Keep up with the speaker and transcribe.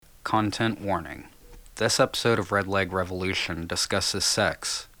Content warning. This episode of Red Leg Revolution discusses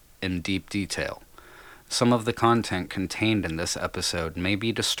sex in deep detail. Some of the content contained in this episode may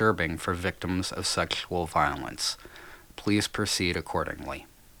be disturbing for victims of sexual violence. Please proceed accordingly.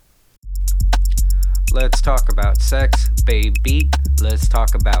 Let's talk about sex, baby. Let's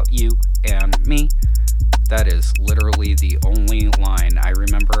talk about you and me. That is literally the only line I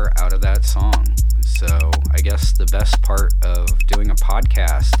remember out of that song. So I guess the best part of doing a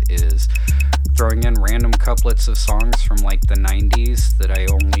podcast is throwing in random couplets of songs from like the 90s that I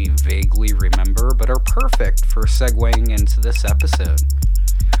only vaguely remember but are perfect for segueing into this episode.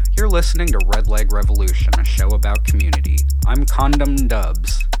 You're listening to Red Leg Revolution, a show about community. I'm Condom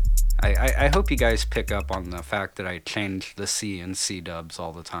Dubs. I hope you guys pick up on the fact that I change the C and C dubs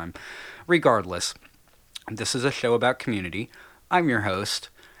all the time. Regardless, this is a show about community. I'm your host.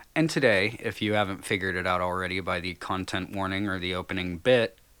 And today, if you haven't figured it out already by the content warning or the opening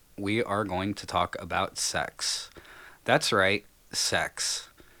bit, we are going to talk about sex. That's right, sex.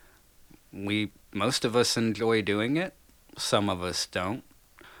 Most of us enjoy doing it, some of us don't.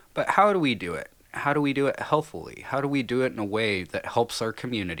 But how do we do it? How do we do it healthfully? How do we do it in a way that helps our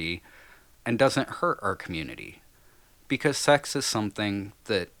community and doesn't hurt our community? Because sex is something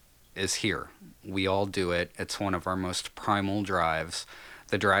that is here. We all do it. It's one of our most primal drives.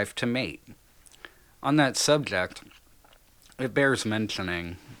 The drive to mate. On that subject, it bears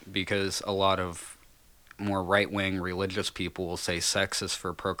mentioning because a lot of more right-wing religious people will say sex is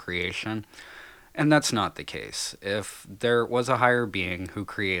for procreation, and that's not the case. If there was a higher being who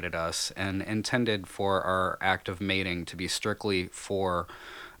created us and intended for our act of mating to be strictly for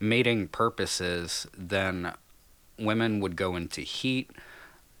mating purposes, then women would go into heat.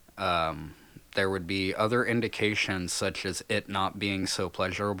 There would be other indications such as it not being so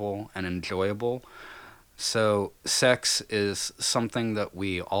pleasurable and enjoyable. So sex is something that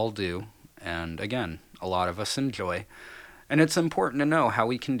we all do, and again, a lot of us enjoy. And it's important to know how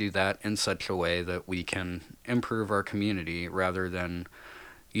we can do that in such a way that we can improve our community rather than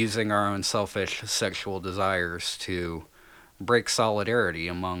using our own selfish sexual desires to break solidarity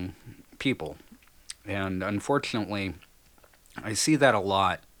among people. And unfortunately, I see that a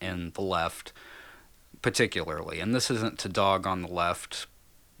lot in the left, particularly. And this isn't to dog on the left.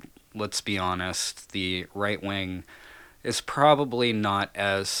 Let's be honest, the right wing is probably not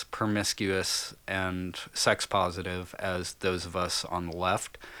as promiscuous and sex positive as those of us on the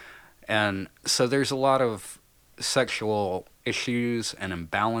left. And so there's a lot of sexual issues and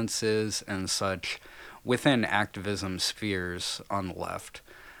imbalances and such within activism spheres on the left.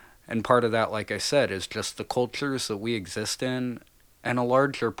 And part of that, like I said, is just the cultures that we exist in. And a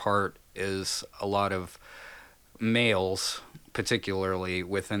larger part is a lot of males, particularly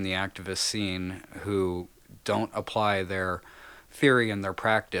within the activist scene, who don't apply their theory and their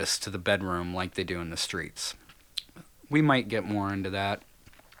practice to the bedroom like they do in the streets. We might get more into that.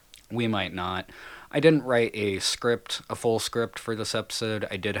 We might not. I didn't write a full script for this episode.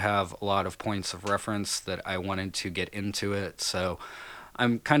 I did have a lot of points of reference that I wanted to get into it, so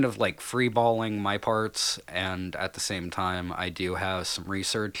I'm kind of like freeballing my parts, and at the same time, I do have some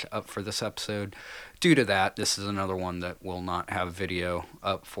research up for this episode. Due to that, this is another one that will not have video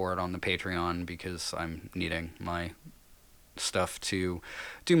up for it on the Patreon because I'm needing my stuff to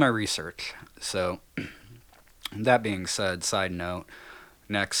do my research. So, that being said, side note,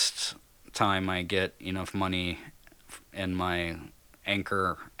 next time I get enough money in my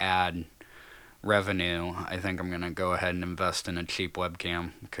Anchor ad revenue, I think I'm going to go ahead and invest in a cheap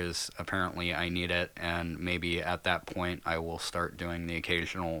webcam because apparently I need it, and maybe at that point I will start doing the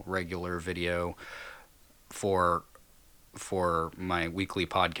occasional regular video for my weekly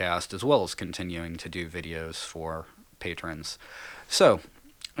podcast, as well as continuing to do videos for patrons. So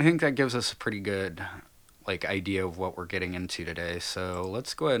I think that gives us a pretty good idea of what we're getting into today. So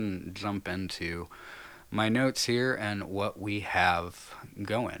let's go ahead and jump into my notes here and what we have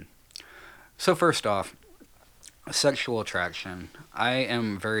going. So first off, sexual attraction. I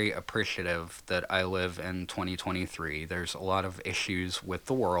am very appreciative that I live in 2023. There's a lot of issues with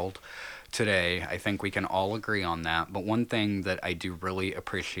the world today. I think we can all agree on that. But one thing that I do really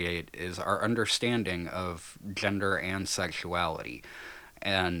appreciate is our understanding of gender and sexuality,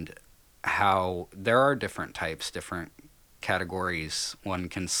 and how there are different types, different categories one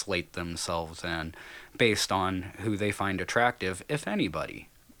can slate themselves in based on who they find attractive, if anybody.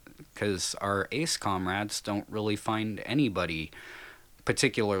 Because our ace comrades don't really find anybody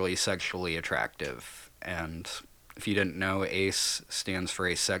particularly sexually attractive. And if you didn't know, ACE stands for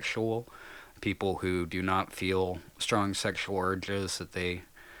asexual, people who do not feel strong sexual urges that they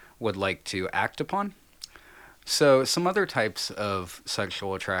would like to act upon. So, some other types of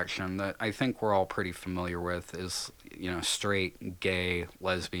sexual attraction that I think we're all pretty familiar with is, straight, gay,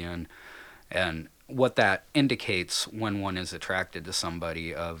 lesbian, and what that indicates when one is attracted to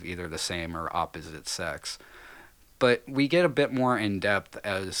somebody of either the same or opposite sex. But we get a bit more in depth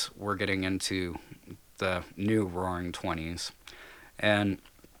as we're getting into the new Roaring 20s, and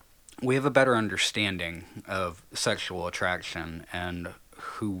we have a better understanding of sexual attraction and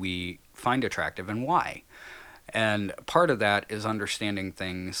who we find attractive and why. And part of that is understanding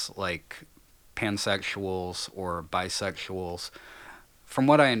things like pansexuals or bisexuals. From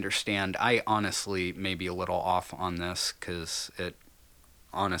what I understand, I honestly may be a little off on this because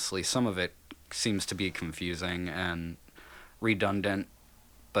some of it seems to be confusing and redundant.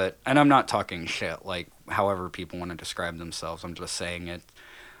 And I'm not talking shit, like, however people want to describe themselves. I'm just saying it.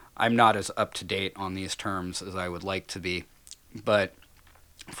 I'm not as up to date on these terms as I would like to be. But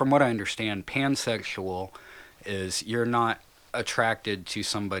from what I understand, pansexual is you're not attracted to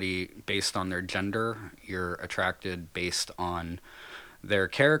somebody based on their gender. You're attracted based on their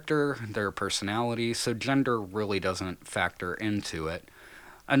character, their personality. So gender really doesn't factor into it.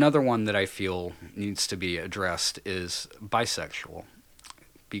 Another one that I feel needs to be addressed is bisexual,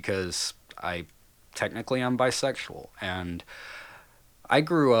 because I technically am bisexual, and I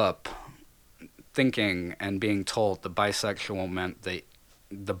grew up thinking and being told that bisexual meant that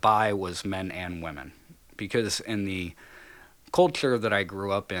the bi was men and women, because in the culture that I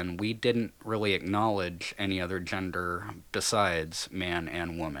grew up in, we didn't really acknowledge any other gender besides man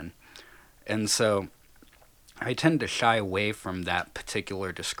and woman. And so I tend to shy away from that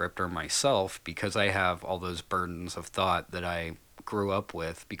particular descriptor myself because I have all those burdens of thought that I grew up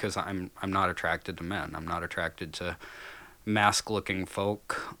with, because I'm not attracted to men. I'm not attracted to mask-looking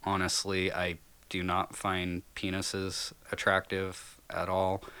folk. Honestly, I do not find penises attractive at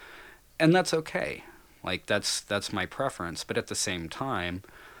all, and that's okay. Like, that's my preference. But at the same time,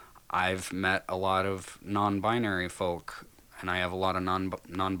 I've met a lot of non-binary folk, and I have a lot of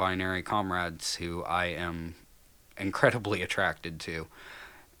non-binary comrades who I am incredibly attracted to.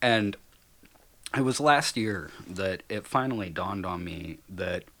 And it was last year that it finally dawned on me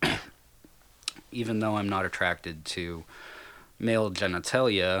that even though I'm not attracted to male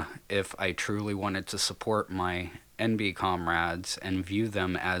genitalia, if I truly wanted to support my NB comrades and view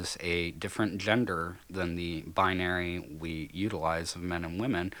them as a different gender than the binary we utilize of men and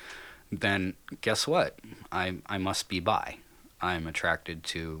women, then guess what? I must be bi. I'm attracted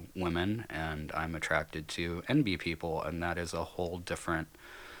to women and I'm attracted to NB people, and that is a whole different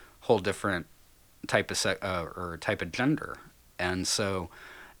type of gender. And so,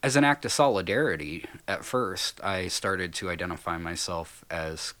 as an act of solidarity, at first I started to identify myself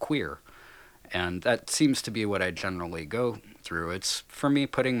as queer, and that seems to be what I generally go through. It's, for me,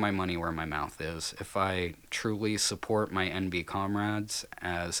 putting my money where my mouth is. If I truly support my NB comrades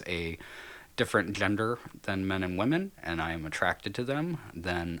as a different gender than men and women, and I am attracted to them,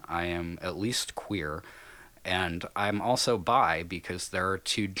 then I am at least queer. And I'm also bi because there are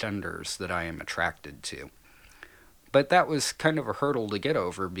two genders that I am attracted to. But that was kind of a hurdle to get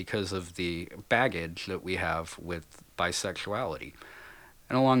over because of the baggage that we have with bisexuality.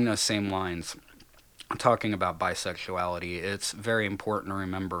 And along those same lines, talking about bisexuality, it's very important to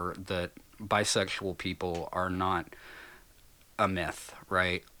remember that bisexual people are not a myth,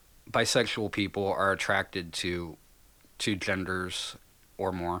 right? Bisexual people are attracted to two genders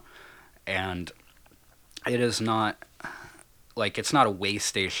or more, and it is not like, it's not a way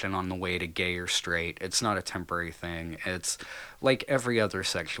station on the way to gay or straight. It's not a temporary thing. It's like every other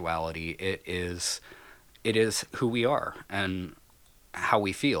sexuality. It is who we are and how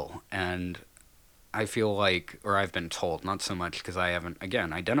we feel. And I feel like, or I've been told, not so much because I haven't,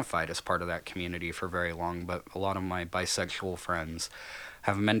 again, identified as part of that community for very long, but a lot of my bisexual friends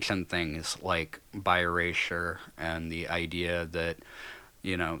have mentioned things like bi erasure and the idea that,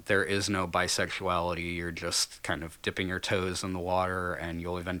 there is no bisexuality. You're just kind of dipping your toes in the water and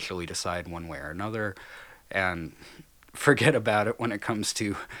you'll eventually decide one way or another. And forget about it when it comes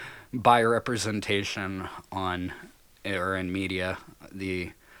to bi representation on or in media.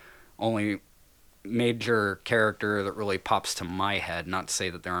 The only major character that really pops to my head, not to say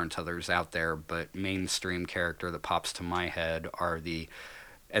that there aren't others out there, but mainstream character that pops to my head are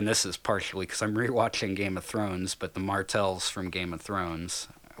and this is partially because I'm rewatching Game of Thrones, but the Martells from Game of Thrones,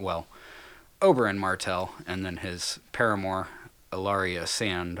 well, Oberyn Martell and then his paramour, Ilaria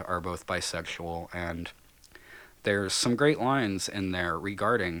Sand, are both bisexual, and there's some great lines in there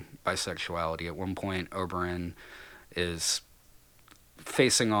regarding bisexuality. At one point, Oberyn is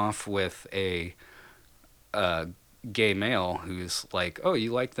facing off with a gay male who's like, "Oh,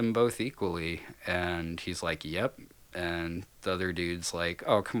 you like them both equally?" And he's like, "Yep." And the other dude's like,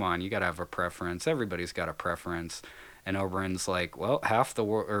 "Oh, come on, you gotta have a preference. Everybody's got a preference." And Oberon's like, "Well, half the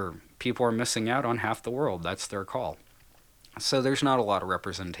world, or people are missing out on half the world. That's their call." So there's not a lot of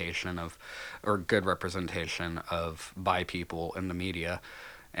representation of, or good representation of bi people in the media.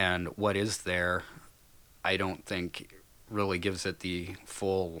 And what is there, I don't think really gives it the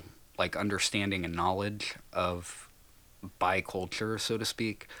full like understanding and knowledge of bi culture, so to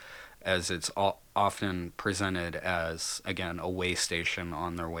speak, as it's often presented as again a way station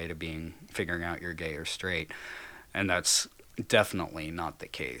on their way to being figuring out you're gay or straight, and that's definitely not the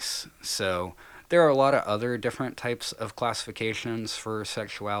case. So there are a lot of other different types of classifications for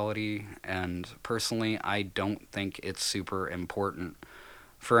sexuality, and personally, I don't think it's super important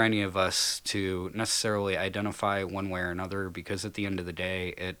for any of us to necessarily identify one way or another because at the end of the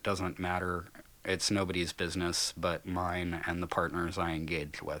day, it doesn't matter. It's nobody's business but mine and the partners I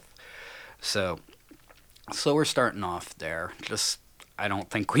engage with. So, so we're starting off there. Just, I don't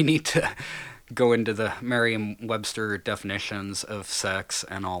think we need to go into the Merriam-Webster definitions of sex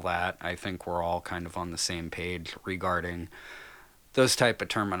and all that. I think we're all kind of on the same page regarding those type of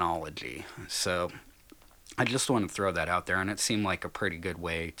terminology. So I just want to throw that out there, and it seemed like a pretty good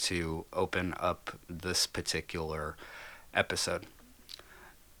way to open up this particular episode.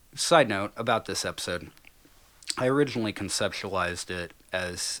 Side note about this episode, I originally conceptualized it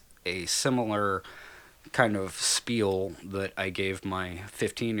as a similar kind of spiel that I gave my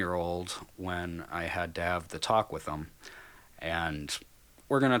 15-year-old when I had to have the talk with him. And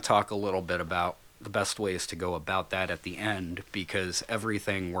we're going to talk a little bit about the best ways to go about that at the end, because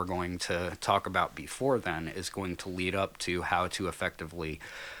everything we're going to talk about before then is going to lead up to how to effectively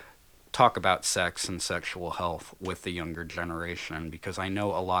talk about sex and sexual health with the younger generation, because I know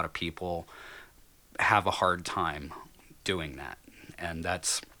a lot of people have a hard time doing that. And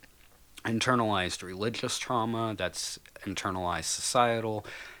that's internalized religious trauma, that's internalized societal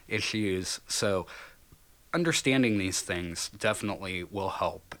issues. So understanding these things definitely will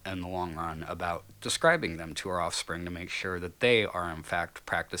help in the long run about describing them to our offspring to make sure that they are in fact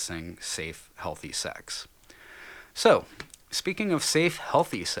practicing safe, healthy sex. So, speaking of safe,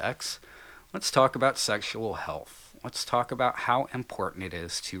 healthy sex, let's talk about sexual health. Let's talk about how important it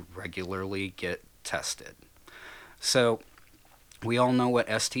is to regularly get tested. So, we all know what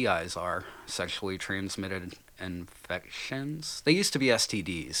STIs are, sexually transmitted infections. They used to be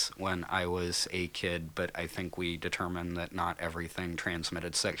STDs when I was a kid, but I think we determined that not everything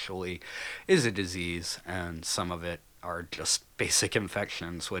transmitted sexually is a disease, and some of it are just basic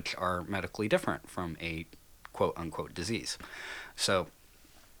infections, which are medically different from a quote unquote disease. So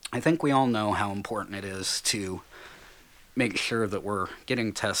I think we all know how important it is to make sure that we're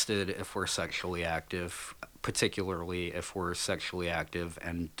getting tested if we're sexually active, particularly if we're sexually active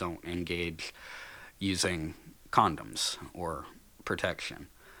and don't engage using condoms or protection.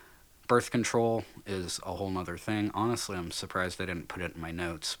 Birth control is a whole nother thing. Honestly, I'm surprised I didn't put it in my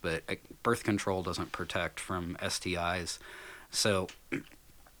notes, but birth control doesn't protect from STIs. So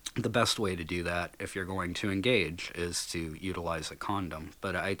the best way to do that, if you're going to engage, is to utilize a condom.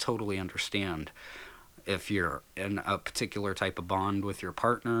 But I totally understand if you're in a particular type of bond with your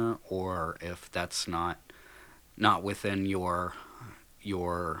partner, or if that's not within your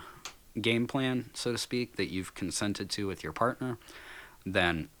game plan, so to speak, that you've consented to with your partner,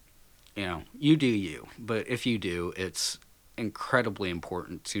 then you do you. But if you do, it's incredibly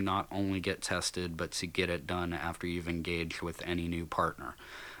important to not only get tested, but to get it done after you've engaged with any new partner.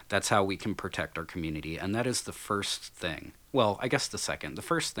 That's how we can protect our community, and that is the first thing. Well, I guess the second. The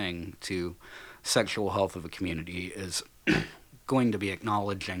first thing to sexual health of a community is going to be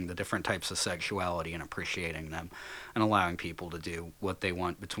acknowledging the different types of sexuality and appreciating them and allowing people to do what they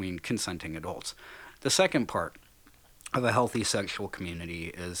want between consenting adults. The second part of a healthy sexual community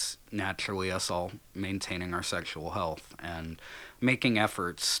is naturally us all maintaining our sexual health and making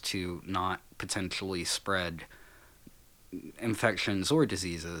efforts to not potentially spread infections or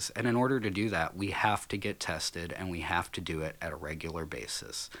diseases. And in order to do that, we have to get tested, and we have to do it at a regular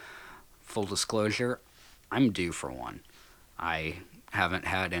basis. Full disclosure, I'm due for one. I haven't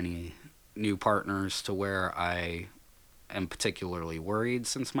had any new partners to where I am particularly worried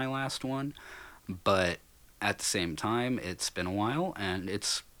since my last one, but at the same time, it's been a while, and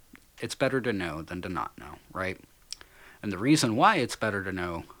it's better to know than to not know, right? And the reason why it's better to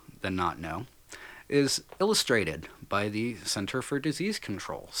know than not know is illustrated by the Center for Disease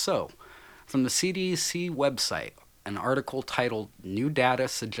Control. So, from the CDC website, an article titled "New Data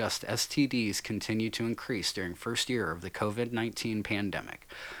Suggests STDs Continue to Increase During First Year of the COVID-19 Pandemic."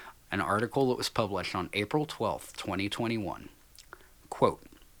 an article that was published on April 12th, 2021. Quote,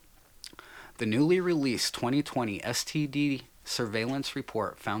 the newly released 2020 STD surveillance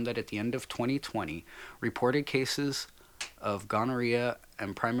report found that at the end of 2020, reported cases of gonorrhea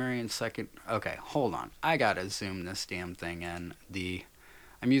and primary and second... Okay, hold on. I gotta zoom this damn thing in.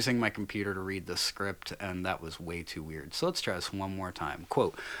 I'm using my computer to read the script, and that was way too weird. So let's try this one more time.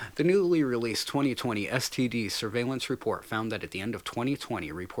 Quote, the newly released 2020 STD surveillance report found that at the end of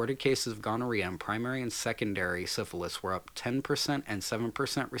 2020, reported cases of gonorrhea and primary and secondary syphilis were up 10% and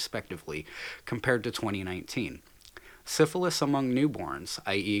 7% respectively compared to 2019. Syphilis among newborns,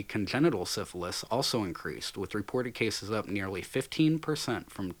 i.e. congenital syphilis, also increased, with reported cases up nearly 15%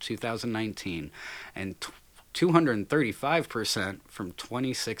 from 2019 and 235% from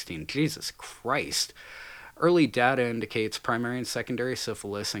 2016. Jesus Christ. Early data indicates primary and secondary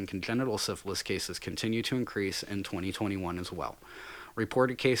syphilis and congenital syphilis cases continue to increase in 2021 as well.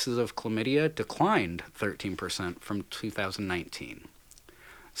 Reported cases of chlamydia declined 13% from 2019.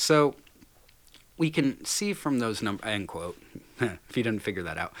 So, we can see from those numbers, end quote, if you didn't figure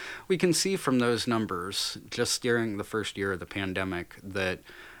that out, we can see from those numbers just during the first year of the pandemic that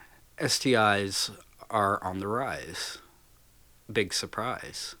STIs are on the rise. Big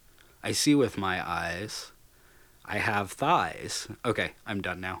surprise. I see with my eyes. I have thighs. Okay, I'm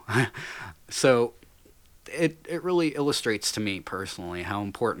done now. So it really illustrates to me personally how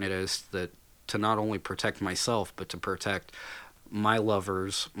important it is that to not only protect myself, but to protect my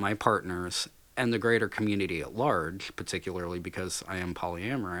lovers, my partners, and the greater community at large, particularly because I am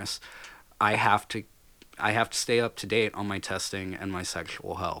polyamorous. I have to stay up to date on my testing and my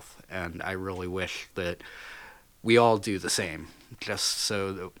sexual health, and I really wish that we all do the same, just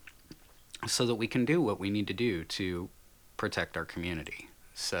so that we can do what we need to do to protect our community.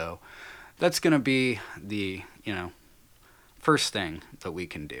 So that's going to be the, first thing that we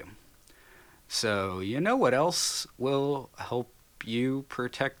can do. So, what else will help you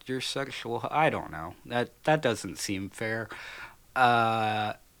protect your sexual... I don't know. That doesn't seem fair.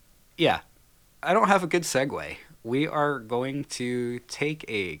 Yeah. I don't have a good segue. We are going to take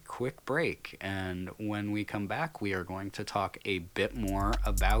a quick break, and when we come back, we are going to talk a bit more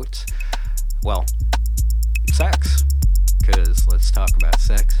about, sex. Because let's talk about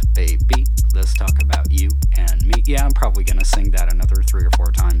sex, baby. Let's talk about you and me. Yeah, I'm probably going to sing that another 3 or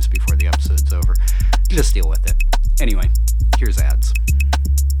 4 times before the episode's over. Just deal with it. Anyway, here's ads.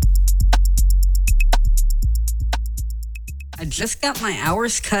 I just got my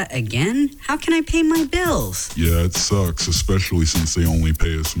hours cut again? How can I pay my bills? Yeah, it sucks, especially since they only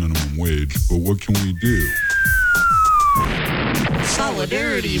pay us minimum wage. But what can we do?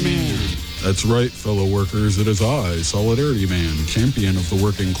 Solidarity Man. That's right, fellow workers. It is I, Solidarity Man, champion of the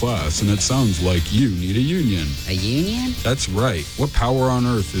working class, and it sounds like you need a union. A union? That's right. What power on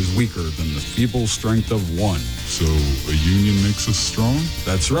earth is weaker than the feeble strength of one? So, a union makes us strong?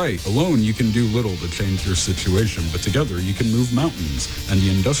 That's right. Alone, you can do little to change your situation, but together you can move mountains, and the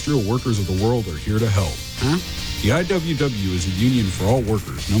industrial workers of the world are here to help. Huh? The IWW is a union for all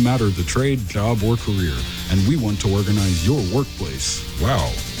workers, no matter the trade, job, or career, and we want to organize your workplace.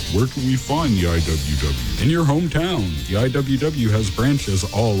 Wow. Where can we find the IWW? In your hometown. The IWW has branches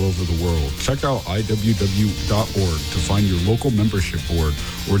all over the world. Check out IWW.org to find your local membership board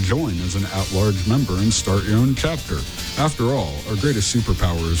or join as an at-large member and start your own chapter. After all, our greatest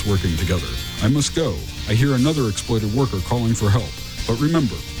superpower is working together. I must go. I hear another exploited worker calling for help. But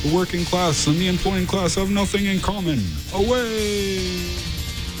remember, the working class and the employing class have nothing in common. Away!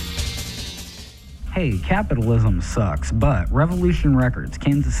 Hey, capitalism sucks, but Revolution Records,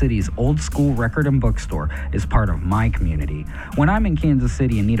 Kansas City's old school record and bookstore, is part of my community. When I'm in Kansas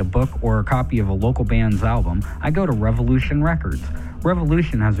City and need a book or a copy of a local band's album, I go to Revolution Records.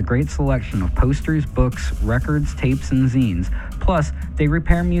 Revolution has a great selection of posters, books, records, tapes, and zines. Plus, they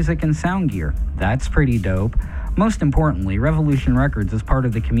repair music and sound gear. That's pretty dope. Most importantly, Revolution Records is part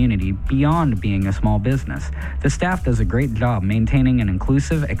of the community beyond being a small business. The staff does a great job maintaining an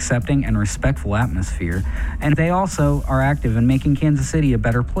inclusive, accepting, and respectful atmosphere, and they also are active in making Kansas City a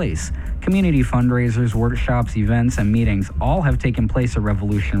better place. Community fundraisers, workshops, events, and meetings all have taken place at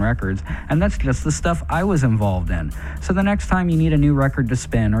Revolution Records, and that's just the stuff I was involved in. So the next time you need a new record to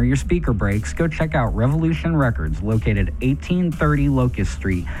spin or your speaker breaks, go check out Revolution Records, located 1830 Locust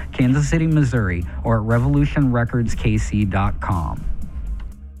Street, Kansas City, Missouri, or at revolutionrecordskc.com.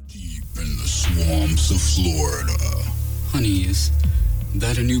 Deep in the swamps of Florida. Honey, is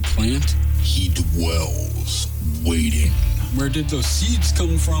that a new plant? He dwells, waiting. Where did those seeds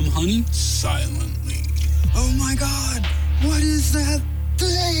come from, honey? Silently. Oh my God! What is that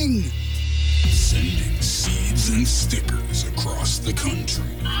thing? Sending seeds and stickers across the country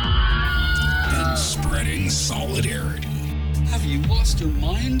and spreading solidarity. Have you lost your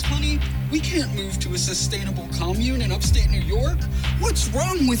mind, honey? We can't move to a sustainable commune in upstate New York. What's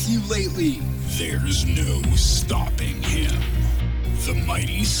wrong with you lately? There's no stopping him. The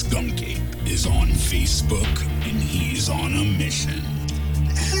mighty Skunk Ape is on Facebook and he's on a mission.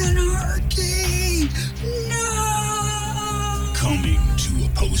 Anarchy! No! Coming to a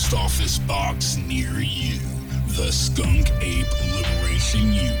post office box near you. The Skunk Ape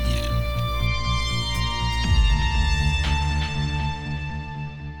Liberation Union.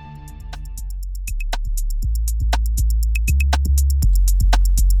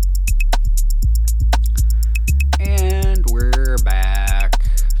 And we're back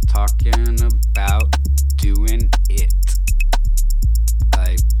talking about doing it.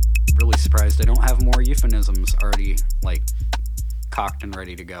 I'm really surprised I don't have more euphemisms already, like, cocked and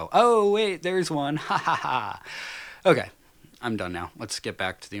ready to go. Oh, wait, there's one. Ha ha ha. Okay, I'm done now. Let's get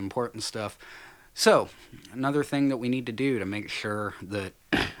back to the important stuff. So, another thing that we need to do to make sure that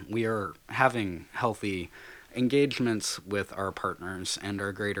we are having healthy engagements with our partners and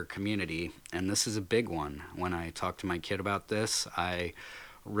our greater community, and this is a big one. When I talked to my kid about this, I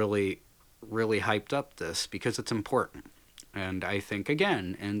really hyped up this because it's important. And I think,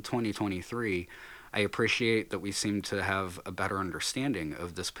 again, in 2023, I appreciate that we seem to have a better understanding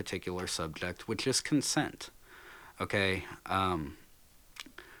of this particular subject, which is consent. Okay,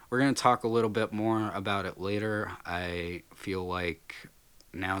 we're going to talk a little bit more about it later. I feel like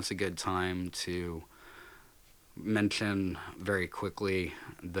now's a good time to mention very quickly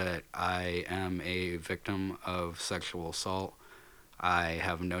that I am a victim of sexual assault. I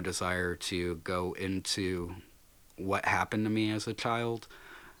have no desire to go into what happened to me as a child,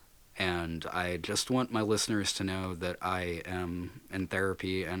 and I just want my listeners to know that I am in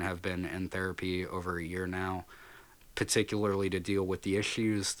therapy and have been in therapy over a year now, particularly to deal with the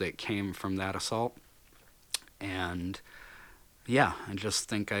issues that came from that assault. And yeah, I just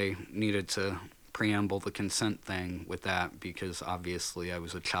think I needed to preamble the consent thing with that because obviously I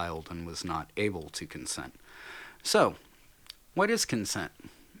was a child and was not able to consent. So, what is consent?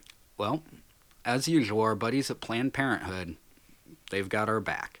 Well, as usual, our buddies at Planned Parenthood, they've got our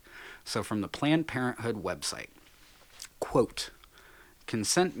back. So from the Planned Parenthood website, quote,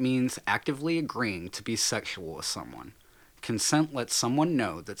 consent means actively agreeing to be sexual with someone. Consent lets someone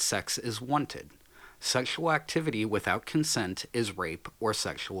know that sex is wanted. Sexual activity without consent is rape or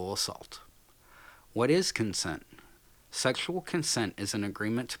sexual assault. What is consent? Sexual consent is an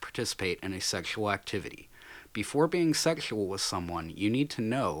agreement to participate in a sexual activity. Before being sexual with someone, you need to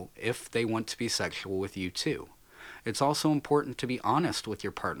know if they want to be sexual with you too. It's also important to be honest with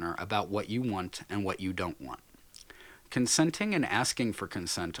your partner about what you want and what you don't want. Consenting and asking for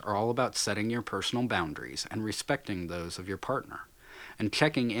consent are all about setting your personal boundaries and respecting those of your partner, and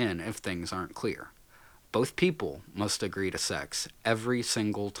checking in if things aren't clear. Both people must agree to sex every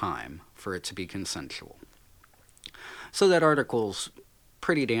single time for it to be consensual. So that article's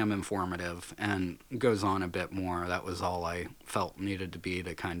pretty damn informative and goes on a bit more. That was all I felt needed to be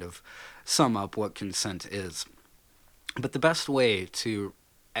to kind of sum up what consent is. But the best way to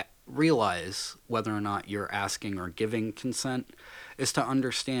realize whether or not you're asking or giving consent is to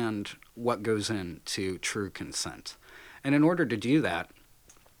understand what goes into true consent. And in order to do that,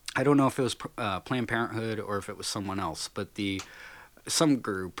 I don't know if it was Planned Parenthood or if it was someone else, but some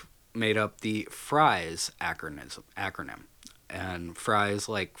group made up the FRIES acronym. And fries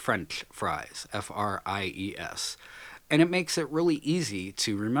like French fries, F-R-I-E-S. And it makes it really easy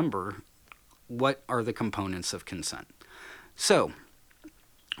to remember what are the components of consent. So,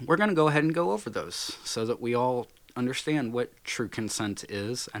 we're going to go ahead and go over those so that we all understand what true consent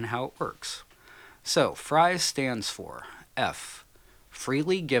is and how it works. So, FRIES stands for F,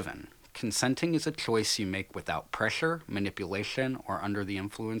 freely given. Consenting is a choice you make without pressure, manipulation, or under the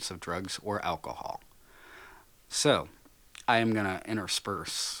influence of drugs or alcohol. So, I am going to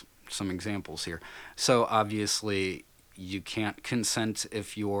intersperse some examples here. So, obviously, you can't consent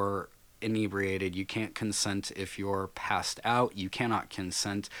if you're inebriated. You can't consent if you're passed out. You cannot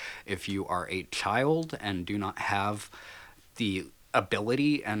consent if you are a child and do not have the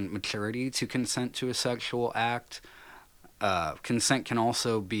ability and maturity to consent to a sexual act. Consent can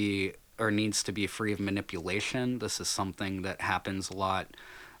also be, or needs to be, free of manipulation. This is something that happens a lot.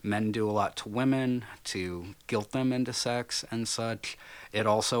 Men do a lot to women to guilt them into sex and such. It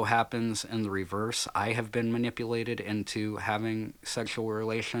also happens in the reverse. I have been manipulated into having sexual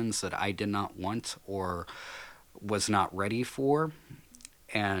relations that I did not want or was not ready for.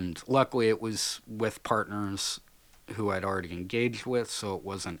 And luckily it was with partners who I'd already engaged with, so it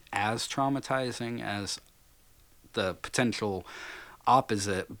wasn't as traumatizing as the potential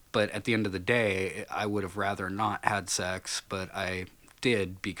opposite. But at the end of the day, I would have rather not had sex, but I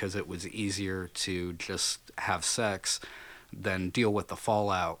did because it was easier to just have sex than deal with the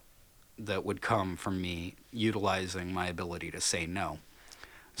fallout that would come from me utilizing my ability to say no.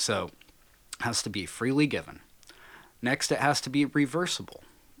 So, it has to be freely given. Next, it has to be reversible.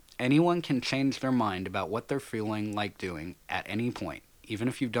 Anyone can change their mind about what they're feeling like doing at any point, even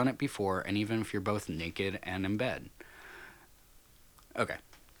if you've done it before, and even if you're both naked and in bed. Okay,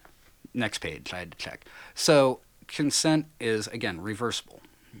 next page, I had to check. So, consent is, again, reversible.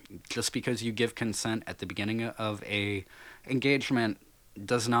 Just because you give consent at the beginning of a engagement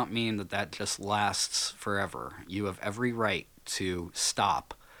does not mean that that just lasts forever. You have every right to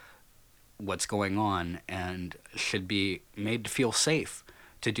stop what's going on and should be made to feel safe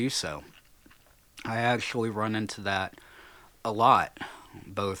to do so. I actually run into that a lot,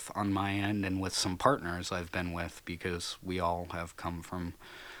 both on my end and with some partners I've been with, because we all have come from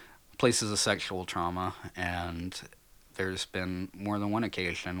places of sexual trauma, and there's been more than one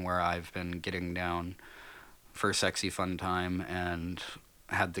occasion where I've been getting down for sexy fun time and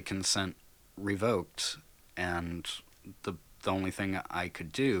had the consent revoked, and the only thing I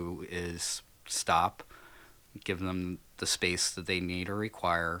could do is stop, give them the space that they need or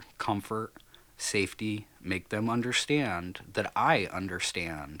require, comfort, safety, make them understand that I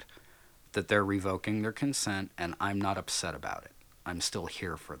understand that they're revoking their consent and I'm not upset about it. I'm still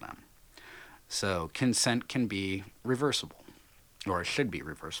here for them. So consent can be reversible, or it should be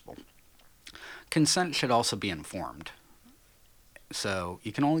reversible. Consent should also be informed. So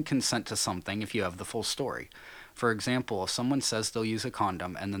you can only consent to something if you have the full story. For example, if someone says they'll use a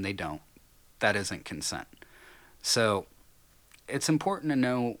condom and then they don't, that isn't consent. So it's important to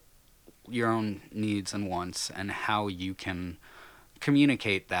know your own needs and wants and how you can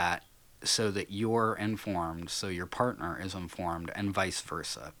communicate that so that you're informed, so your partner is informed, and vice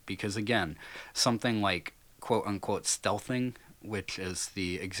versa. Because again, something like quote unquote stealthing, which is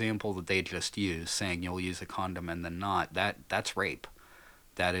the example that they just used, saying you'll use a condom and then not, that's rape.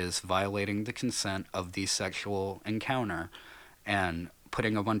 That is violating the consent of the sexual encounter and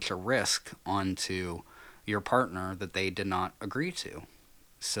putting a bunch of risk onto your partner that they did not agree to.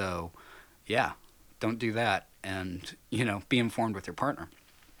 So, yeah, don't do that, and, be informed with your partner.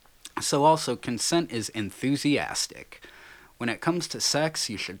 So also, consent is enthusiastic. When it comes to sex,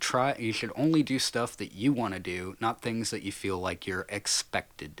 you should only do stuff that you want to do, not things that you feel like you're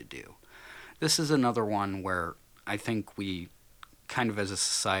expected to do. This is another one where I think we kind of as a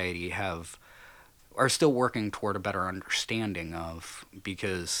society are still working toward a better understanding of,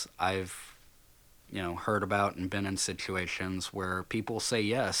 because I've heard about and been in situations where people say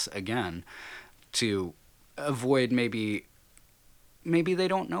yes again to avoid maybe they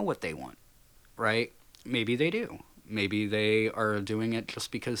don't know what they want, right? Maybe they do. Maybe they are doing it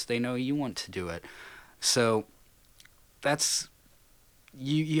just because they know you want to do it. So that's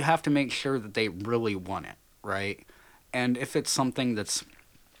you have to make sure that they really want it, right? And if it's something that's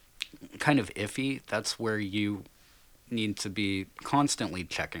kind of iffy, that's where you need to be constantly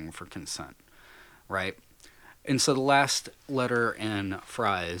checking for consent, right? And so the last letter in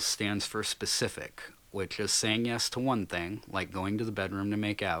FRIES stands for specific, which is saying yes to one thing, like going to the bedroom to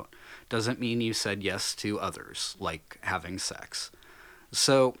make out, doesn't mean you said yes to others, like having sex.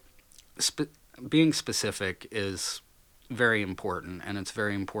 So being specific is very important, and it's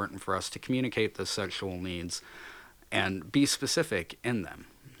very important for us to communicate the sexual needs and be specific in them,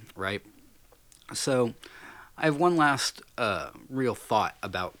 right? So I have one last real thought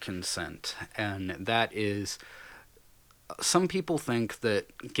about consent, and that is some people think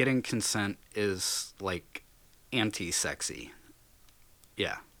that getting consent is like anti-sexy.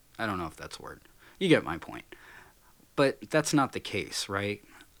 Yeah, I don't know if that's a word. You get my point. But that's not the case, right?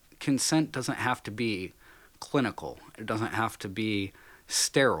 Consent doesn't have to be clinical. It doesn't have to be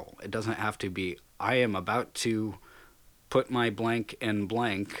sterile. It doesn't have to be, I am about to put my blank in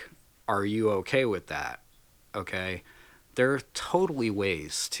blank. Are you okay with that? Okay? There are totally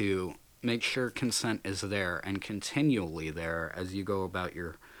ways to make sure consent is there and continually there as you go about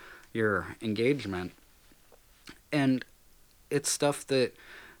your engagement. And it's stuff that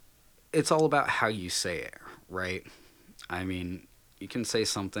it's all about how you say it, right? I mean, you can say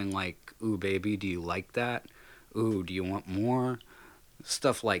something like, "Ooh, baby, do you like that? Ooh, do you want more?"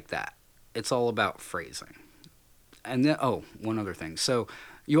 Stuff like that. It's all about phrasing. And then, one other thing. So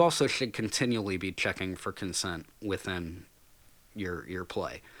you also should continually be checking for consent within your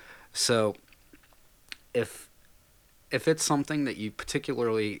play. So if it's something that you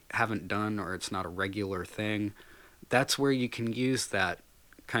particularly haven't done or it's not a regular thing, that's where you can use that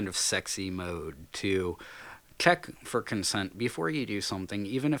kind of sexy mode to check for consent before you do something,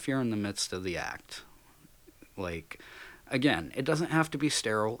 even if you're in the midst of the act. Like, again, it doesn't have to be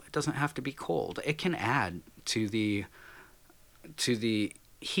sterile, it doesn't have to be cold. It can add to the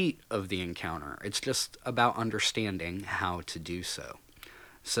heat of the encounter. It's just about understanding how to do so.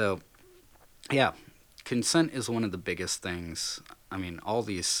 So, yeah, consent is one of the biggest things. I mean, all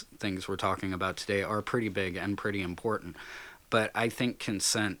these things we're talking about today are pretty big and pretty important, but I think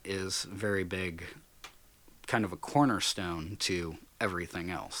consent is very big, kind of a cornerstone to everything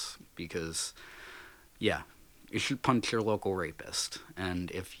else, because, yeah, you should punch your local rapist.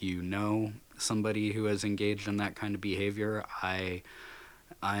 And if you know somebody who has engaged in that kind of behavior,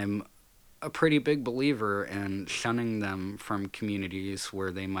 I'm a pretty big believer in shunning them from communities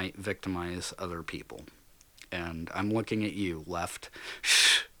where they might victimize other people. And I'm looking at you, left.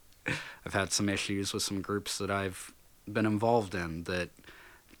 I've had some issues with some groups that I've been involved in that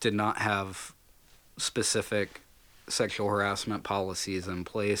did not have specific sexual harassment policies in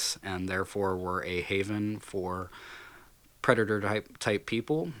place, and therefore were a haven for predator type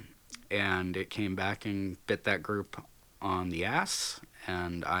people. And it came back and bit that group on the ass.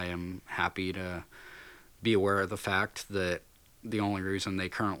 And I am happy to be aware of the fact that the only reason they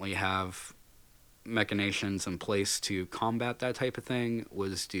currently have machinations in place to combat that type of thing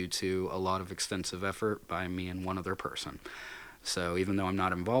was due to a lot of extensive effort by me and one other person. So even though I'm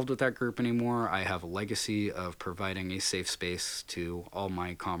not involved with that group anymore, I have a legacy of providing a safe space to all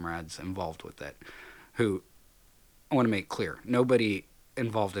my comrades involved with it, who, I want to make clear, nobody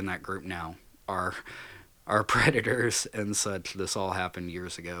involved in that group now are predators and such. This all happened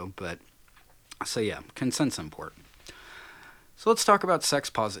years ago. But so yeah, consent's important. So let's talk about sex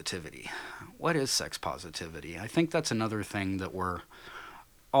positivity. What is sex positivity? I think that's another thing that we're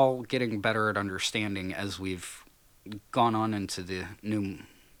all getting better at understanding as we've gone on into the new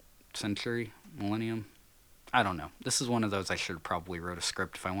century, millennium. I don't know. This is one of those I should have probably wrote a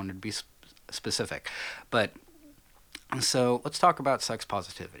script if I wanted to be specific. But so let's talk about sex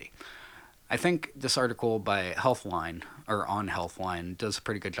positivity. I think this article by Healthline, or on Healthline, does a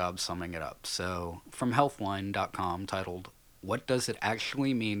pretty good job summing it up. So from healthline.com, titled, "What Does It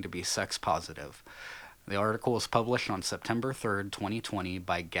Actually Mean to Be Sex Positive?" The article was published on September 3rd, 2020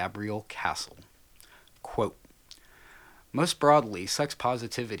 by Gabriel Castle. Quote, "Most broadly, sex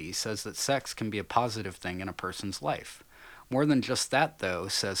positivity says that sex can be a positive thing in a person's life. More than just that, though,"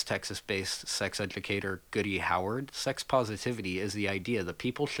 says Texas-based sex educator Goody Howard, "sex positivity is the idea that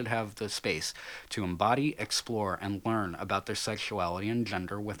people should have the space to embody, explore, and learn about their sexuality and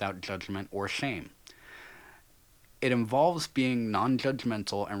gender without judgment or shame. It involves being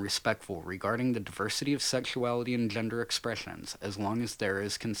non-judgmental and respectful regarding the diversity of sexuality and gender expressions, as long as there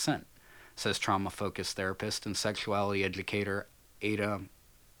is consent," says trauma-focused therapist and sexuality educator Ada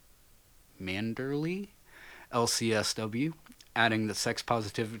Manderly, LCSW, adding that sex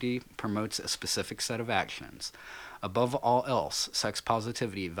positivity promotes a specific set of actions. Above all else, sex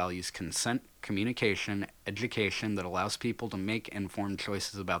positivity values consent, communication, education that allows people to make informed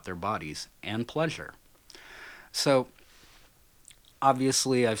choices about their bodies, and pleasure. So,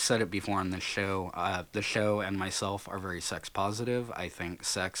 obviously, I've said it before on this show, the show and myself are very sex positive. I think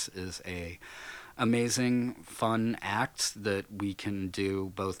sex is a amazing, fun act that we can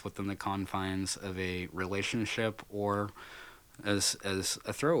do both within the confines of a relationship or as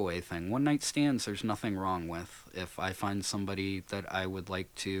a throwaway thing. One night stands, there's nothing wrong with. If I find somebody that I would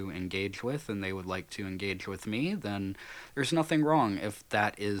like to engage with and they would like to engage with me, then there's nothing wrong if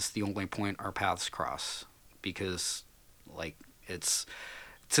that is the only point our paths cross. Because, like, it's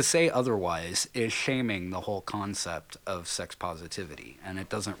to say otherwise is shaming the whole concept of sex positivity, and it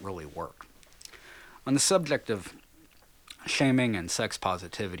doesn't really work. On the subject of shaming and sex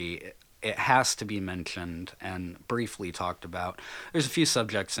positivity, it has to be mentioned and briefly talked about. There's a few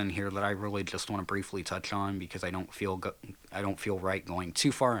subjects in here that I really just want to briefly touch on because I don't feel right going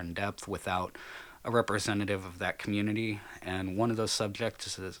too far in depth without a representative of that community. And one of those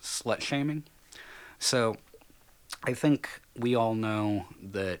subjects is slut shaming. So I think we all know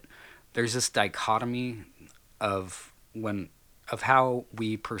that there's this dichotomy of how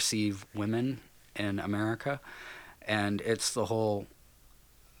we perceive women in America, and it's the whole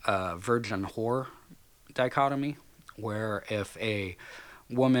virgin whore dichotomy, where if a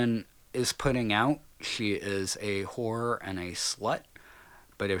woman is putting out, she is a whore and a slut,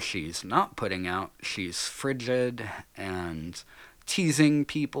 but if she's not putting out, she's frigid and teasing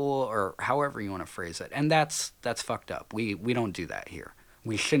people, or however you want to phrase it. And that's fucked up. We don't do that here.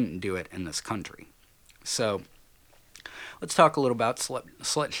 We shouldn't do it in this country. So let's talk a little about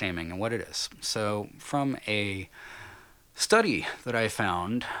slut shaming and what it is. So from a study that I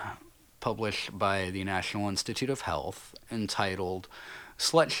found, published by the National Institute of Health, entitled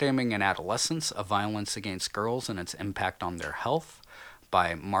Slut Shaming in Adolescence, a Violence Against Girls and Its Impact on Their Health,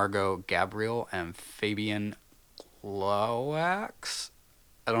 by Margot Gabriel and Fabian Loax.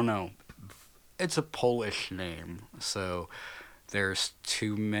 I don't know. It's a Polish name, so there's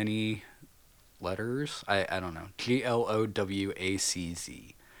too many letters. I don't know. Glowacz.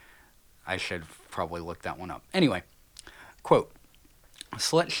 I should probably look that one up. Anyway, quote,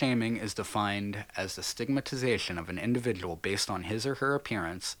 slut shaming is defined as the stigmatization of an individual based on his or her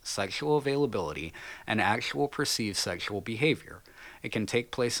appearance, sexual availability, and actual perceived sexual behavior. It can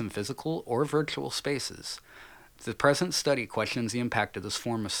take place in physical or virtual spaces. The present study questions the impact of this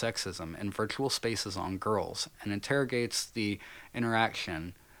form of sexism in virtual spaces on girls and interrogates the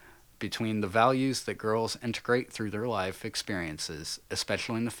interaction between the values that girls integrate through their life experiences,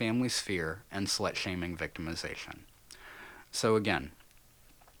 especially in the family sphere, and slut-shaming victimization. So again,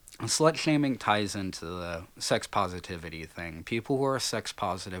 slut-shaming ties into the sex positivity thing. People who are sex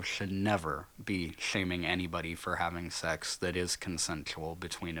positive should never be shaming anybody for having sex that is consensual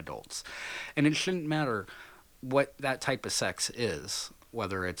between adults. And it shouldn't matter what that type of sex is,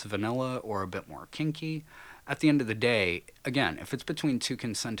 whether it's vanilla or a bit more kinky. At the end of the day, again, if it's between two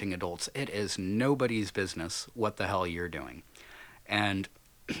consenting adults, it is nobody's business what the hell you're doing. And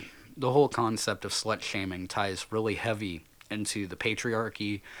the whole concept of slut-shaming ties really heavy into the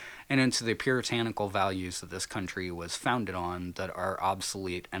patriarchy and into the puritanical values that this country was founded on that are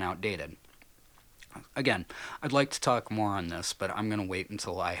obsolete and outdated. Again, I'd like to talk more on this, but I'm going to wait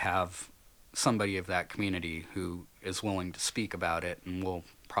until I have somebody of that community who is willing to speak about it, and we'll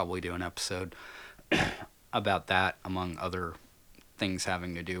probably do an episode about that, among other things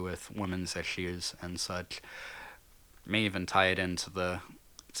having to do with women's issues and such. May even tie it into the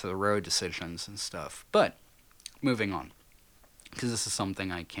Roe decisions and stuff. But moving on, because this is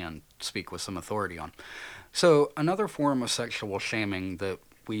something I can speak with some authority on. So another form of sexual shaming that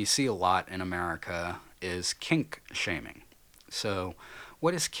we see a lot in America is kink shaming. So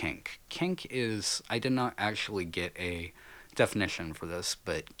what is kink? Kink is, I did not actually get a definition for this,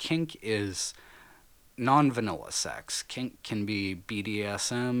 but kink is non-vanilla sex. Kink can be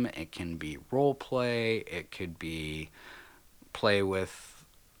BDSM, it can be role play, it could be play with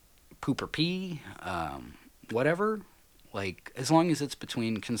poop or pee, whatever. Like, as long as it's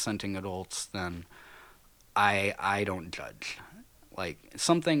between consenting adults, then I don't judge. Like,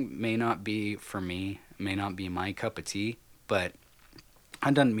 something may not be for me, may not be my cup of tea, but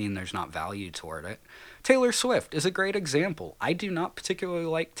that doesn't mean there's not value toward it. Taylor Swift is a great example. I do not particularly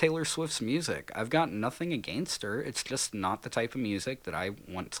like Taylor Swift's music. I've got nothing against her. It's just not the type of music that I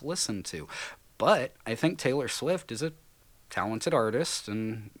want to listen to. But I think Taylor Swift is a talented artist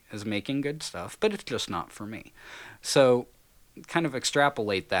and is making good stuff, but it's just not for me. So kind of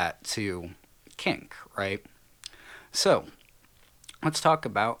extrapolate that to kink, right? So let's talk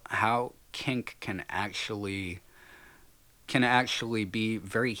about how kink can actually be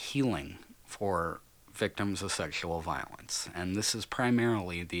very healing for victims of sexual violence. And this is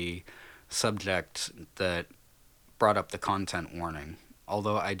primarily the subject that brought up the content warning.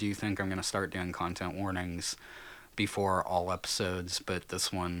 Although I do think I'm going to start doing content warnings before all episodes, but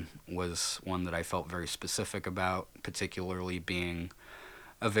this one was one that I felt very specific about, particularly being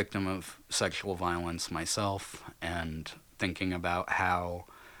a victim of sexual violence myself and thinking about how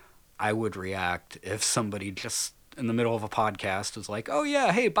I would react if somebody just in the middle of a podcast was like, oh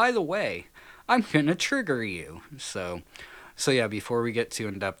yeah, hey, by the way, I'm going to trigger you. So yeah, before we get too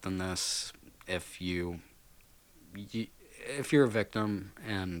in-depth in this, if you're a victim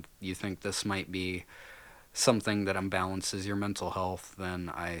and you think this might be something that unbalances your mental health, then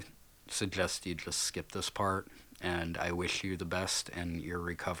I suggest you just skip this part, and I wish you the best in your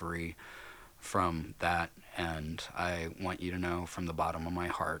recovery from that, and I want you to know from the bottom of my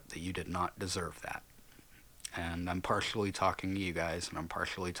heart that you did not deserve that. And I'm partially talking to you guys, and I'm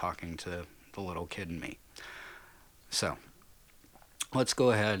partially talking to the little kid in me. So, let's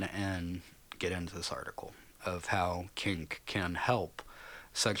go ahead and get into this article of how kink can help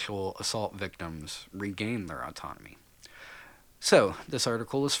sexual assault victims regain their autonomy. So, this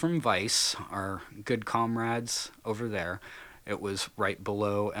article is from Vice, our good comrades over there. It was right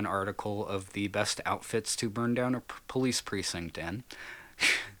below an article of the best outfits to burn down a police precinct in.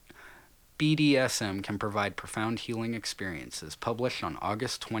 BDSM can provide profound healing experiences, published on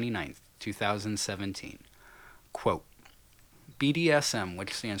August 29th, 2017. Quote, BDSM,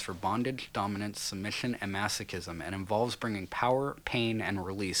 which stands for bondage, dominance, submission, and masochism, and involves bringing power, pain, and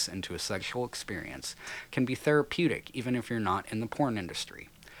release into a sexual experience, can be therapeutic even if you're not in the porn industry.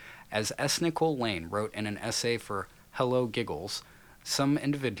 As S. Nicole Lane wrote in an essay for Hello Giggles, some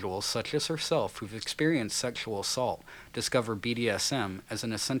individuals, such as herself, who've experienced sexual assault, discover BDSM as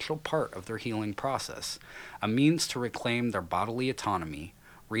an essential part of their healing process, a means to reclaim their bodily autonomy,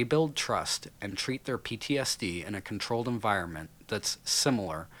 rebuild trust, and treat their PTSD in a controlled environment that's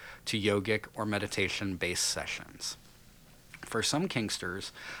similar to yogic or meditation based sessions. For some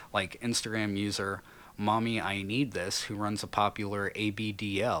kinksters, like Instagram user Mommy I Need This, who runs a popular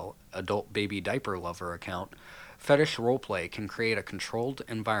ABDL, Adult Baby Diaper Lover account, fetish roleplay can create a controlled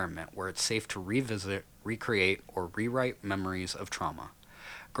environment where it's safe to revisit, recreate, or rewrite memories of trauma.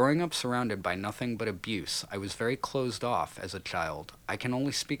 Growing up surrounded by nothing but abuse, I was very closed off as a child. I can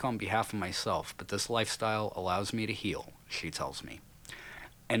only speak on behalf of myself, but this lifestyle allows me to heal, she tells me.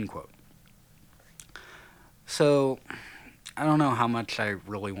 End quote. So, I don't know how much I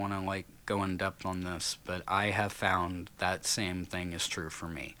really want to go in depth on this, but I have found that same thing is true for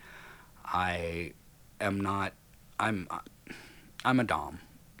me. I am not. I'm a dom.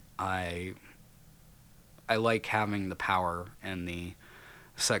 I like having the power and the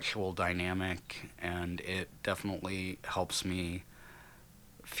sexual dynamic, and it definitely helps me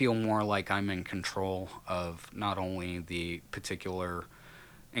feel more like I'm in control of not only the particular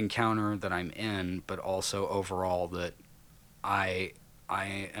encounter that I'm in, but also overall that I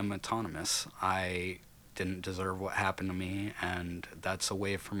am autonomous. I didn't deserve what happened to me, and that's a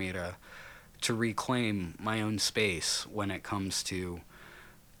way for me to reclaim my own space when it comes to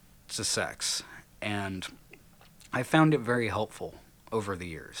sex. And I found it very helpful over the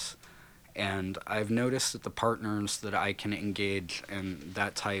years. And I've noticed that the partners that I can engage in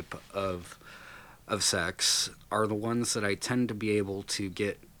that type of sex are the ones that I tend to be able to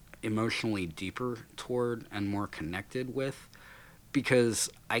get emotionally deeper toward and more connected with, because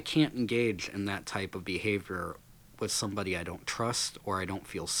I can't engage in that type of behavior with somebody I don't trust or I don't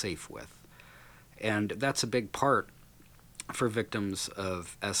feel safe with. And that's a big part for victims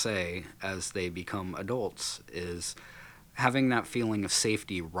of SA as they become adults, is having that feeling of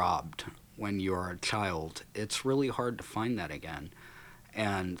safety robbed when you're a child. It's really hard to find that again.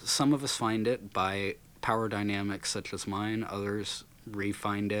 And some of us find it by power dynamics such as mine. Others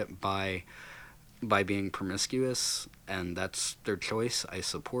re-find it by being promiscuous, and that's their choice. I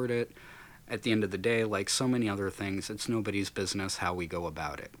support it. At the end of the day, like so many other things, it's nobody's business how we go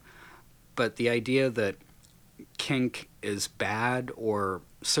about it. But the idea that kink is bad or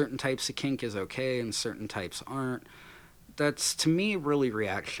certain types of kink is okay and certain types aren't, that's to me really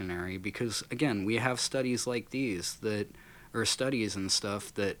reactionary, because again, we have studies like these that, or studies and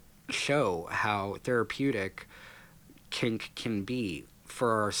stuff that show how therapeutic kink can be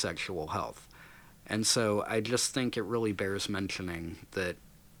for our sexual health. And so I just think it really bears mentioning that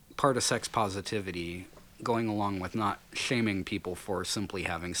part of sex positivity, going along with not shaming people for simply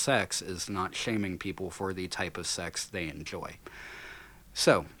having sex, is not shaming people for the type of sex they enjoy.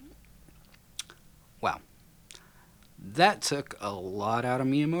 So, wow. That took a lot out of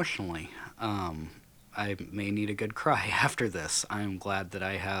me emotionally. I may need a good cry after this. I'm glad that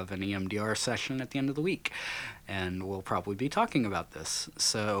I have an EMDR session at the end of the week, and we'll probably be talking about this.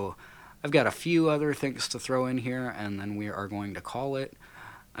 So I've got a few other things to throw in here, and then we are going to call it.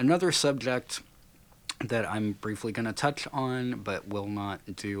 Another subject that I'm briefly going to touch on, but will not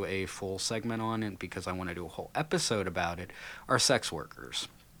do a full segment on it because I want to do a whole episode about it, are sex workers.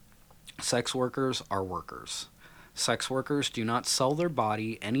 Sex workers are workers. Sex workers do not sell their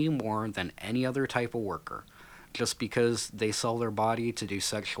body any more than any other type of worker. Just because they sell their body to do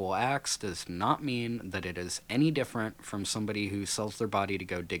sexual acts does not mean that it is any different from somebody who sells their body to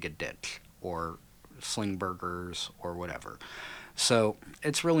go dig a ditch or sling burgers or whatever. So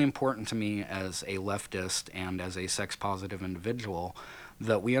it's really important to me as a leftist and as a sex-positive individual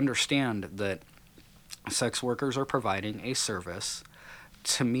that we understand that sex workers are providing a service.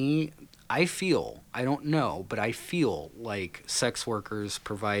 To me, I don't know, but I feel like sex workers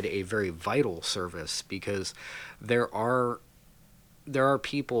provide a very vital service, because there are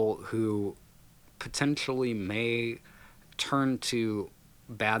people who potentially may turn to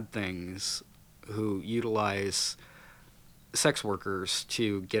bad things, who utilize sex workers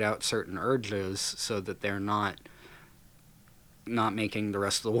to get out certain urges so that they're not making the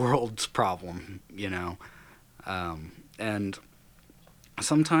rest of the world's problem, and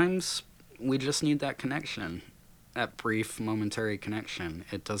sometimes we just need that connection, that brief, momentary connection.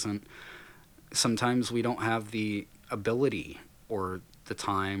 Sometimes we don't have the ability or the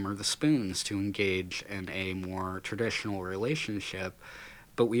time or the spoons to engage in a more traditional relationship,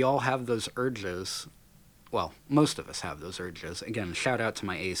 but we all have those urges. Well, most of us have those urges. Again, shout out to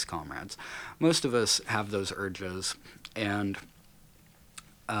my ace comrades. Most of us have those urges and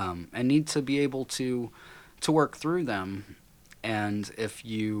need to be able to to work through them. And if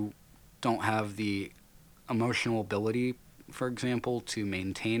you don't have the emotional ability, for example, to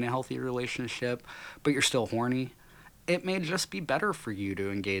maintain a healthy relationship, but you're still horny, it may just be better for you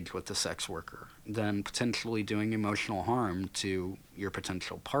to engage with a sex worker than potentially doing emotional harm to your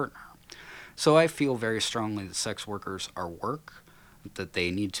potential partner. So I feel very strongly that sex workers are work, that they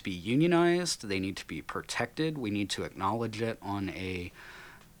need to be unionized, they need to be protected, we need to acknowledge it on a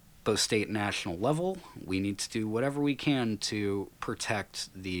both state and national level. We need to do whatever we can to protect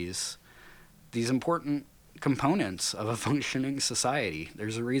these important components of a functioning society.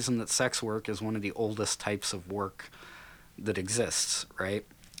 There's a reason that sex work is one of the oldest types of work that exists, right?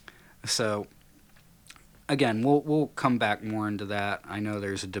 So again, we'll come back more into that. I know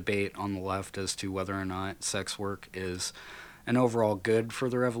there's a debate on the left as to whether or not sex work is an overall good for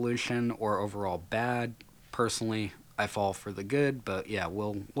the revolution or overall bad. Personally, I fall for the good, but yeah,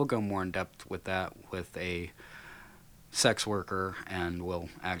 we'll go more in depth with that with a sex worker, and we'll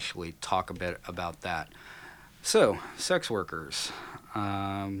actually talk a bit about that. So, sex workers.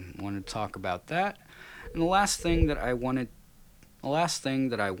 Want to talk about that. And the last thing that I wanted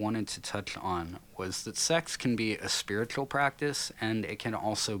to touch on was that sex can be a spiritual practice, and it can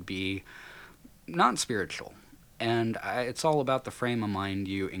also be non-spiritual. And it's all about the frame of mind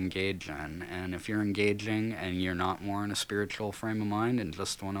you engage in. And if you're engaging and you're not more in a spiritual frame of mind and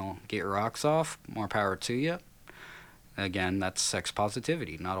just want to get your rocks off, more power to you. Again, that's sex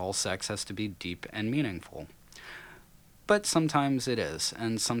positivity. Not all sex has to be deep and meaningful. But sometimes it is.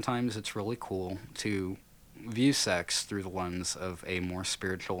 And sometimes it's really cool to view sex through the lens of a more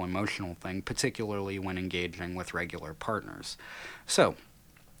spiritual, emotional thing, particularly when engaging with regular partners. So,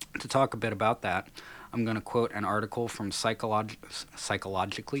 to talk a bit about that, I'm going to quote an article from Psychology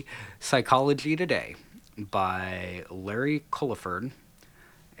Today by Larry Culliford,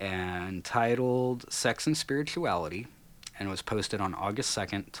 and titled Sex and Spirituality, and was posted on August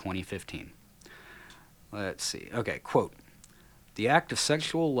 2nd, 2015. Let's see. Okay, quote, "The act of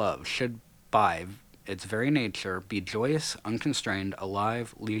sexual love should, by its very nature, be joyous, unconstrained,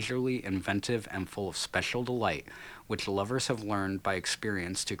 alive, leisurely, inventive, and full of special delight, which lovers have learned by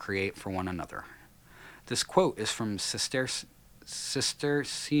experience to create for one another." This quote is from Cistercian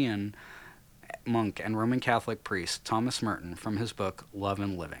monk and Roman Catholic priest Thomas Merton from his book Love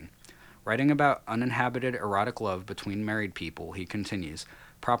and Living. Writing about uninhabited erotic love between married people, he continues,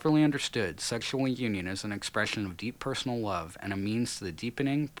 "Properly understood, sexual union is an expression of deep personal love and a means to the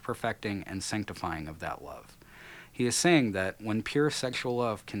deepening, perfecting, and sanctifying of that love." He is saying that when pure sexual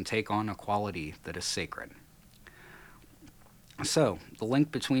love can take on a quality that is sacred. So, the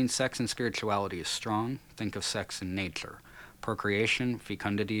link between sex and spirituality is strong. Think of sex in nature. Procreation,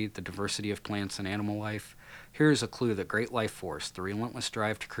 fecundity, the diversity of plants and animal life. Here is a clue that great life force, the relentless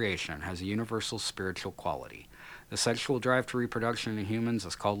drive to creation, has a universal spiritual quality. The sexual drive to reproduction in humans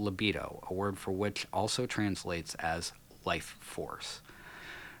is called libido, a word for which also translates as life force.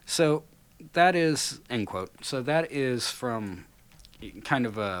 So, that is, end quote, so that is from kind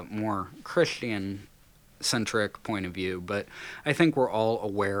of a more Christian-centric point of view, but I think we're all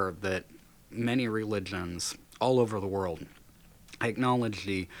aware that many religions all over the world acknowledge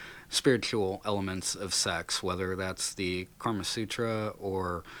the spiritual elements of sex, whether that's the Kama Sutra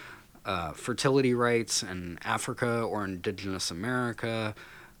or fertility rites in Africa or indigenous America,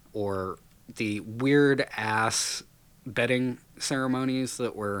 or the weird-ass bedding ceremonies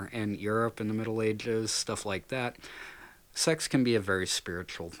that were in Europe in the Middle Ages, stuff like that. Sex can be a very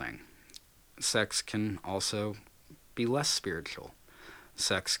spiritual thing. Sex can also be less spiritual.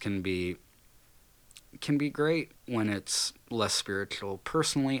 Sex can be great when it's less spiritual.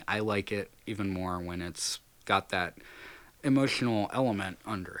 Personally, I like it even more when it's got that emotional element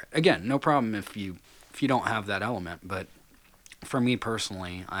under it. Again, no problem if you don't have that element, but for me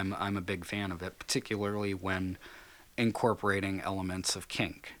personally, I'm a big fan of it, particularly when incorporating elements of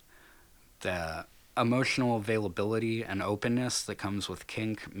kink. The emotional availability and openness that comes with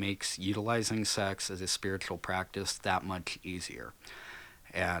kink makes utilizing sex as a spiritual practice that much easier.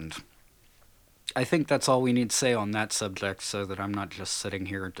 And I think that's all we need to say on that subject, so that I'm not just sitting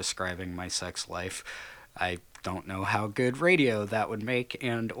here describing my sex life. I don't know how good radio that would make,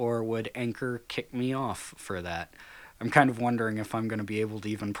 and or would Anchor kick me off for that. I'm kind of wondering if I'm going to be able to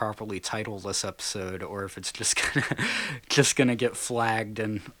even properly title this episode, or if it's just gonna get flagged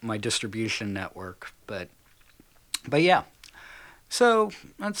in my distribution network. But yeah. So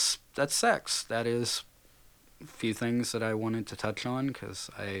that's sex. That is a few things that I wanted to touch on,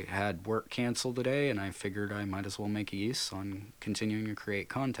 because I had work canceled today, and I figured I might as well make a use on continuing to create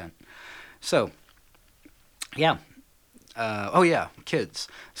content. So, yeah. Oh yeah, kids.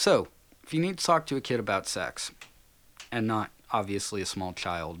 So, if you need to talk to a kid about sex, and not obviously a small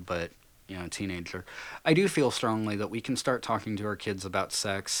child, but a teenager, I do feel strongly that we can start talking to our kids about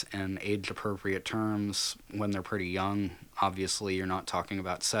sex in age-appropriate terms when they're pretty young. Obviously, you're not talking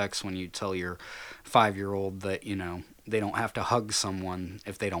about sex when you tell your 5-year-old that, they don't have to hug someone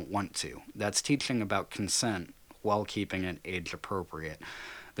if they don't want to. That's teaching about consent while keeping it age-appropriate.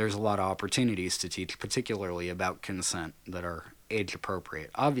 There's a lot of opportunities to teach, particularly about consent, that are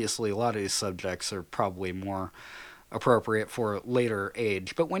age-appropriate. Obviously, a lot of these subjects are probably more appropriate for later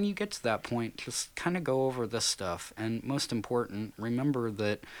age, but when you get to that point, just kind of go over this stuff, and most important, remember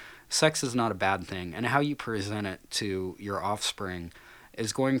that sex is not a bad thing, and how you present it to your offspring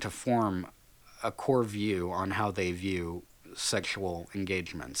is going to form a core view on how they view sexual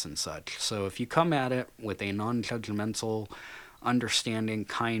engagements and such. So if you come at it with a non-judgmental, understanding,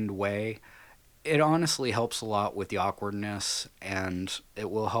 kind way, it honestly helps a lot with the awkwardness, and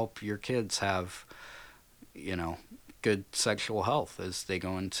it will help your kids have, good sexual health as they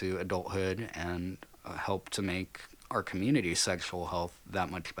go into adulthood, and help to make our community's sexual health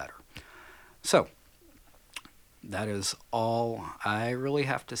that much better. So, that is all I really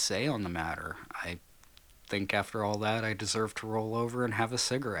have to say on the matter. I think after all that, I deserve to roll over and have a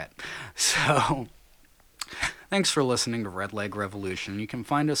cigarette. So, thanks for listening to Red Leg Revolution. You can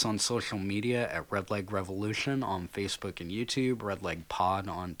find us on social media at Red Leg Revolution on Facebook and YouTube, Red Leg Pod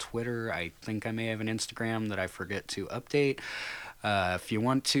on Twitter. I think I may have an Instagram that I forget to update. If you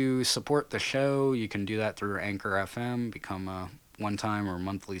want to support the show, you can do that through Anchor FM, become a one-time or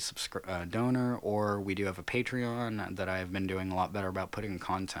monthly donor, or we do have a Patreon that I've been doing a lot better about putting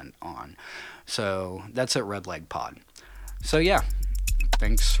content on. So that's at Red Leg Pod. So yeah.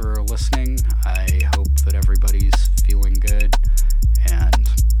 Thanks for listening. I hope that everybody's feeling good. And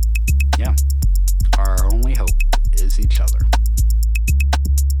yeah, our only hope is each other.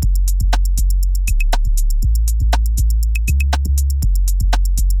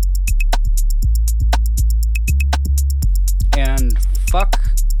 And fuck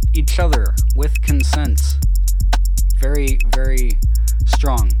each other with consent. Very, very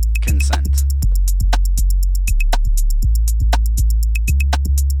strong consent.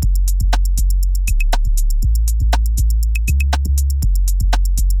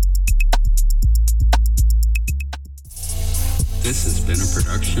 This has been a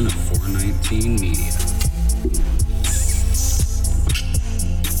production of 419 Media.